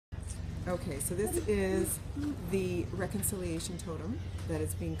Okay, so this is the reconciliation totem that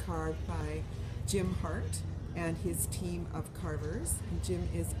is being carved by Jim Hart and his team of carvers. And Jim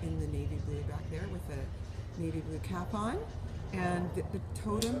is in the navy blue back there with a navy blue cap on. And the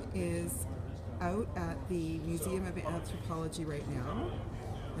totem is out at the Museum of Anthropology right now.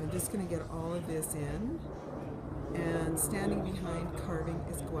 And I'm just going to get all of this in. And standing behind carving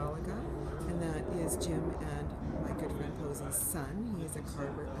is Gwaliga, and that is Jim and my good friend Posy's son. He is a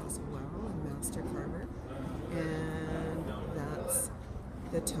carver as well, a master carver. And that's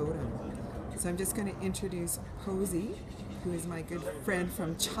the totem. So I'm just going to introduce Posy, who is my good friend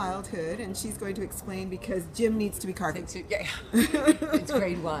from childhood, and she's going to explain because Jim needs to be carving. Yeah. It's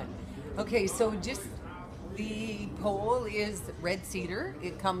grade 1. Okay, so just the pole is red cedar.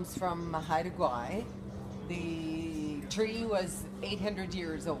 It comes from Haida Gwaii. The tree was 800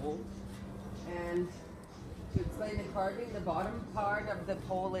 years old. And to explain the carving, the bottom part of the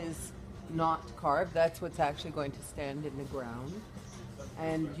pole is not carved. That's what's actually going to stand in the ground.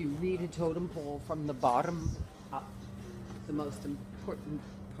 And you read a totem pole from the bottom up. The most important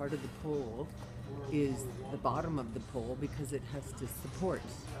part of the pole is the bottom of the pole because it has to support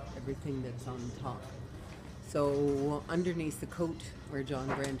everything that's on top. So underneath the coat where John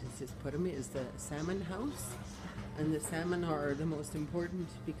Brent has just put him is the salmon house. And the salmon are the most important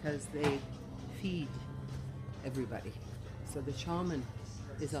because they feed everybody. So the shaman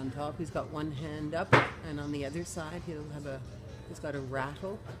is on top. He's got one hand up, and on the other side he's got a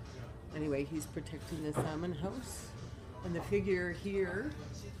rattle. Anyway, he's protecting the salmon house. And the figure here,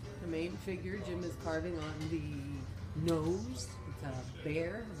 the main figure, Jim is carving on the nose. It's a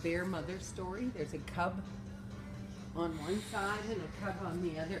bear mother story. There's a cub on one side and a cub on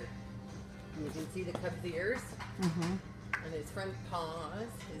the other. And you can see the cub's ears, and his front paws,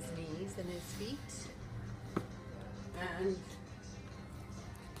 his knees, and his feet.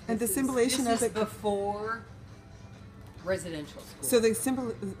 And the symbolization of it before residential school. So the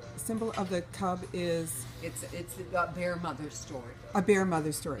symbol of the cub is it's a bear mother story. A bear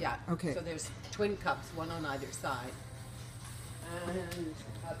mother story. Yeah. Okay. So there's twin cubs, one on either side. And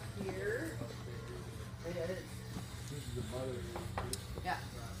up here is yeah.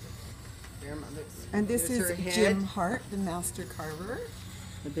 Bear mothers. And this There's is her head. Jim Hart, the master carver.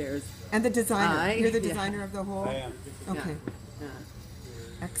 The bear's And the designer. eye. You're the designer of the whole? I am. Okay. Yeah.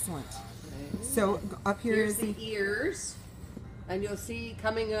 Excellent. Okay. So up here Here's is the ears, and you'll see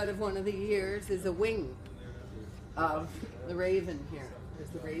coming out of one of the ears is a wing of the raven here. There's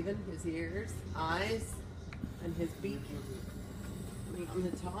the raven, his ears, eyes, and his beak coming on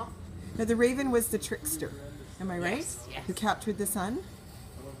the top. Now the raven was the trickster. Am I right? Yes. Who captured the sun?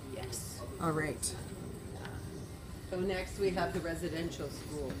 Yes. All right. So next we have the residential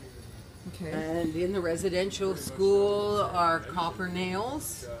school. Okay. And in the residential school are copper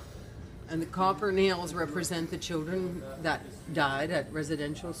nails. And the copper nails represent the children that died at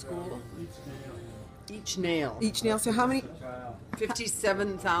residential school. Each nail. Each nail. So how many?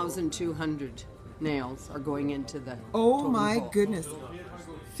 57,200 nails are going into the Oh totem my pole. goodness.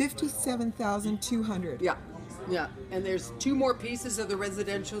 57,200. Yeah, yeah. And there's two more pieces of the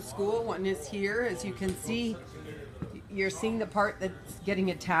residential school. One is here, as you can see. You're seeing the part that's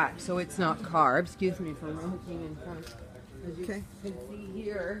getting attacked, so it's not carved. Excuse me for looking in front. As you Okay. can see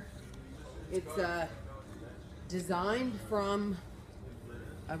here, it's designed from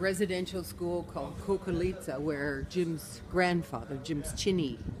a residential school called Kokolica, where Jim's grandfather, Jim's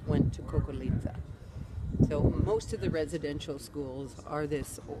Chinny, went to Kokolica. So most of the residential schools are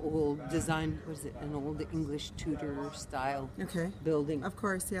this old design, was it an old English Tudor style building? Of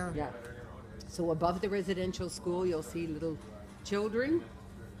course, yeah. Yeah. So above the residential school, you'll see little children,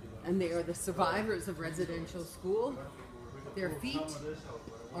 and they are the survivors of residential school. Their feet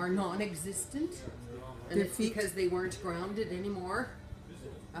are non-existent, and Their it's feet? because they weren't grounded anymore.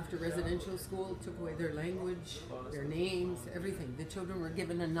 After residential school took away their language, their names, everything. The children were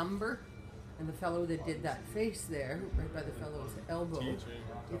given a number, and the fellow that did that face there, right by the fellow's elbow, it's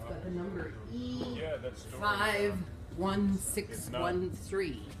got the number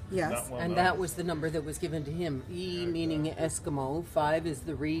E51613. Yes. And that was the number that was given to him. E meaning Eskimo, 5 is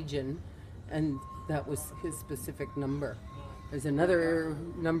the region, and that was his specific number. There's another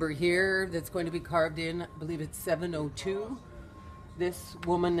number here that's going to be carved in, I believe it's 702. This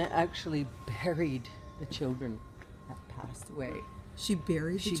woman actually buried the children that passed away. She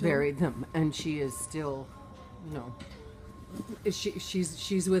buried the She children? buried them, and she is still, you know,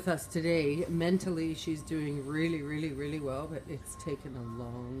 she's with us today. Mentally, she's doing really, really, really well, but it's taken a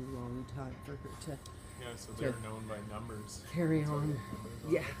long, long time for her to Yeah, so they're known by numbers. Carry on.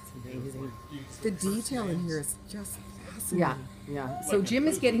 Yeah, it's amazing. The detail in here is just Yeah, fascinating. yeah. So Jim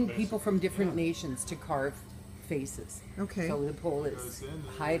is getting people from different nations to carve faces. Okay. So the pole is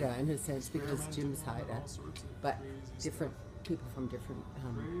Haida in a sense because Jim's Haida, but different people from different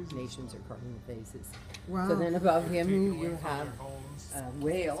nations are carving the faces. Wow. So then above him you have a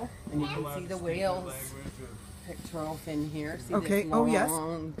whale, and you can see the whale's pectoral fin here. See Okay. this Oh, yes.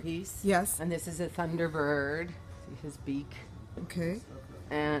 long piece? Yes. And this is a thunderbird. See his beak. Okay.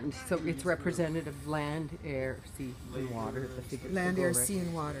 And so it's representative of land, air, sea, and water. The figures Land, will go air, right- sea,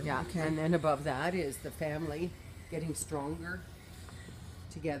 and water. Yeah, Okay. and then above that is the family getting stronger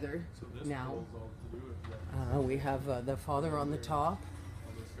together now. We have the father on the top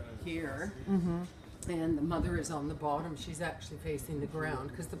here, and the mother is on the bottom. She's actually facing the ground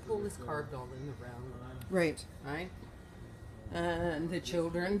because the pole is carved all in the ground, Right. right? And the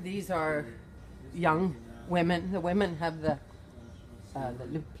children, these are young women. The women have the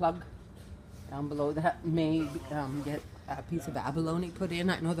lip plug down below that may get a piece of abalone put in.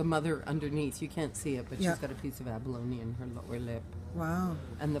 I know the mother underneath, you can't see it, but Yeah. she's got a piece of abalone in her lower lip. Wow.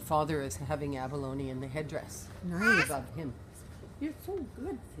 And the father is having abalone in the headdress Nice. above him. You're so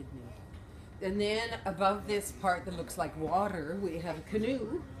good, Sydney. And then above this part that looks like water, we have a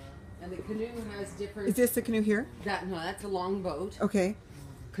canoe. And the canoe has different... Is this the canoe here? No, that's a long boat. Okay.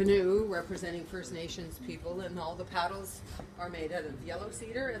 Canoe representing First Nations people, and all the paddles are made out of yellow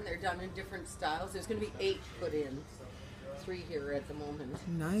cedar, and they're done in different styles. There's going to be 8 put in, 3 here at the moment.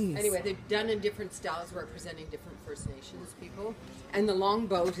 Nice. Anyway, they're done in different styles representing different First Nations people, and the long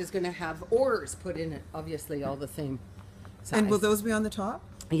boat is going to have oars put in it, obviously all the same size. And will those be on the top?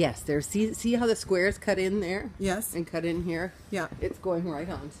 Yes, there's see how the squares cut in there? Yes. And cut in here? Yeah. It's going right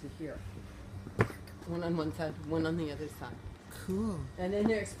on to here. One on one side, one on the other side. Cool. And then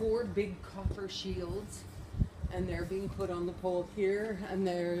there's 4 big copper shields, and they're being put on the pole here. And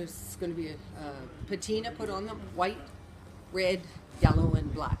there's going to be a patina put on them, white, red, yellow,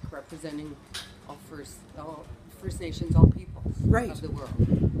 and black, representing all First Nations, all peoples Right. of the world.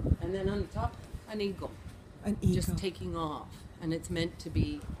 And then on the top, an eagle, An eagle. just taking off, and it's meant to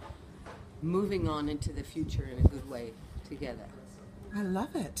be moving on into the future in a good way together. I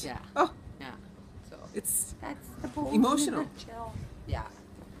love it. Yeah. Oh, Yeah. So it's that's the pole. Emotional. In a nutshell. Yeah.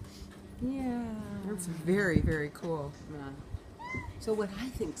 Yeah. it's very, very cool. Yeah. So what I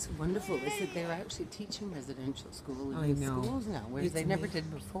think's wonderful is that they're actually teaching residential school I in know. schools now, whereas It's they never amazing.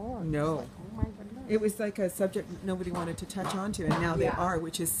 did before. No. It's like, oh my goodness. It was like a subject nobody wanted to touch on to, and now they Yeah. are,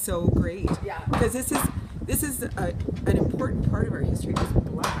 which is so great. Yeah. Because this is an important part of our history. It was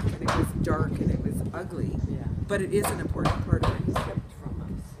black, and it was dark, and it was ugly. Yeah. But it is an important part of our history. Kept from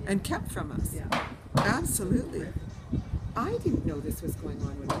us. And kept from us. Yeah. Absolutely. I didn't know this was going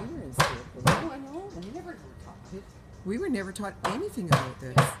on when we were in school. Oh, I know. They never taught it. We were never taught anything about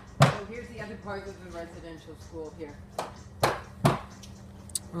this. So here's the other part of the residential school here.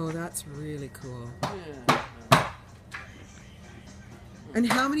 Oh, that's really cool. Yeah.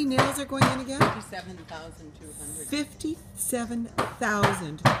 And how many nails are going in again? 57,200.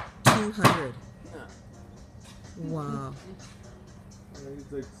 57,200. Yeah. Wow. I think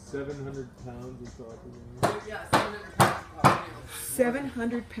it's like 700 pounds of copper. Yeah, 700 pounds of copper nails.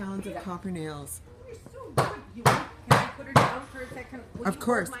 700 pounds of copper nails. You're so good. Can I put her down for a second? Would Of you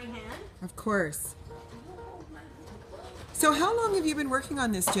course. hold my hand? Of course. So how long have you been working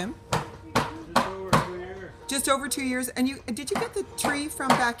on this, Jim? Just over 2 years. Just over 2 years. And did you get the tree from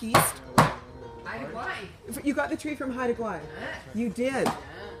back east? Why? You got the tree from Haida Gwaii. You did. Yeah.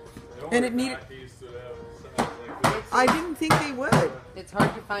 And it needed. I didn't think they would. It's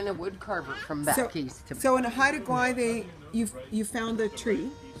hard to find a wood carver from back east. So in a Haida Gwaii, you found the tree,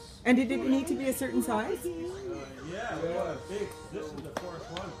 and did it need to be a certain size? Yeah, we want a big. This is the fourth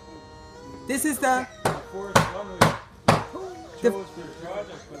one. This is the. The fourth one we chose for the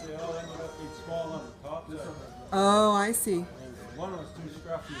project, but they all ended up being small on the top there. Oh, I see. And one was too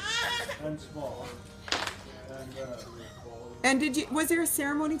scruffy and small. And And was there a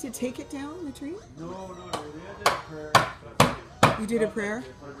ceremony to take it down, the tree? no, they did a prayer. You did a prayer?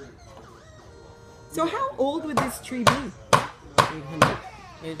 So how old would this tree be? 800.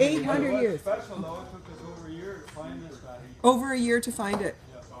 800 What's years. special though, it took us over a year to find this guy. Over a year to find it.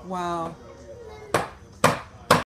 Wow.